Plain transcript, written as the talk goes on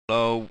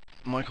Hello,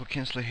 Michael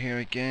Kinsler here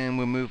again.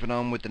 We're moving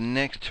on with the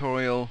next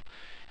tutorial,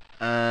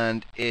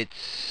 and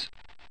it's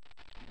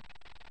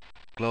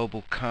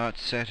global cart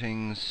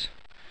settings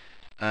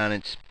and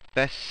it's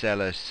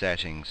bestseller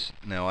settings.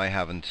 Now I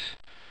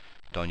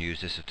don't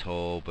use this at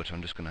all, but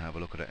I'm just going to have a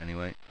look at it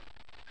anyway.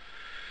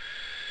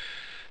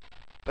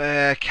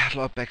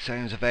 Catalog best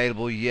settings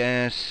available,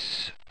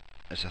 yes.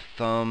 It's a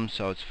thumb,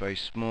 so it's very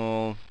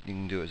small. You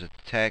can do it as a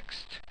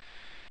text.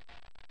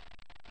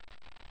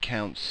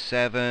 Count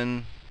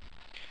 7.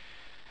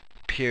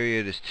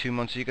 Period is 2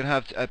 months. So you can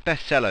have a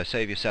bestseller.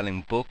 Say if you're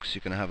selling books, you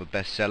can have a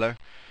bestseller.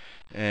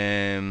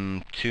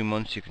 2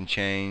 months you can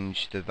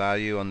change the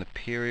value on the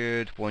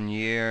period. 1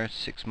 year,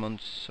 6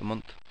 months, a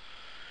month.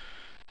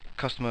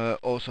 Customer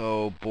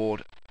also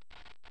bought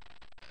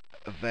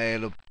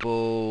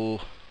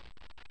available.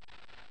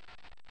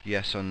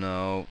 Yes or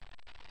no.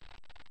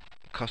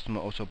 Customer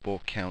also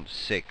bought count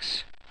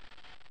 6.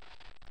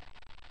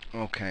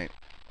 Okay.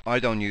 I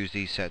don't use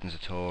these settings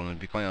at all, and to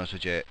be quite honest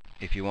with you,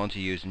 if you want to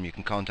use them, you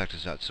can contact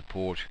us at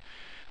support.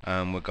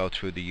 We'll go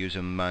through the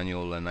user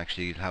manual and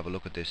actually have a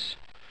look at this.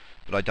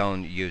 But I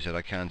don't use it.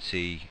 I can't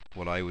see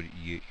what I would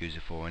use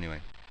it for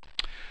anyway.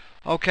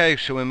 Okay,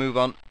 so we move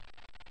on.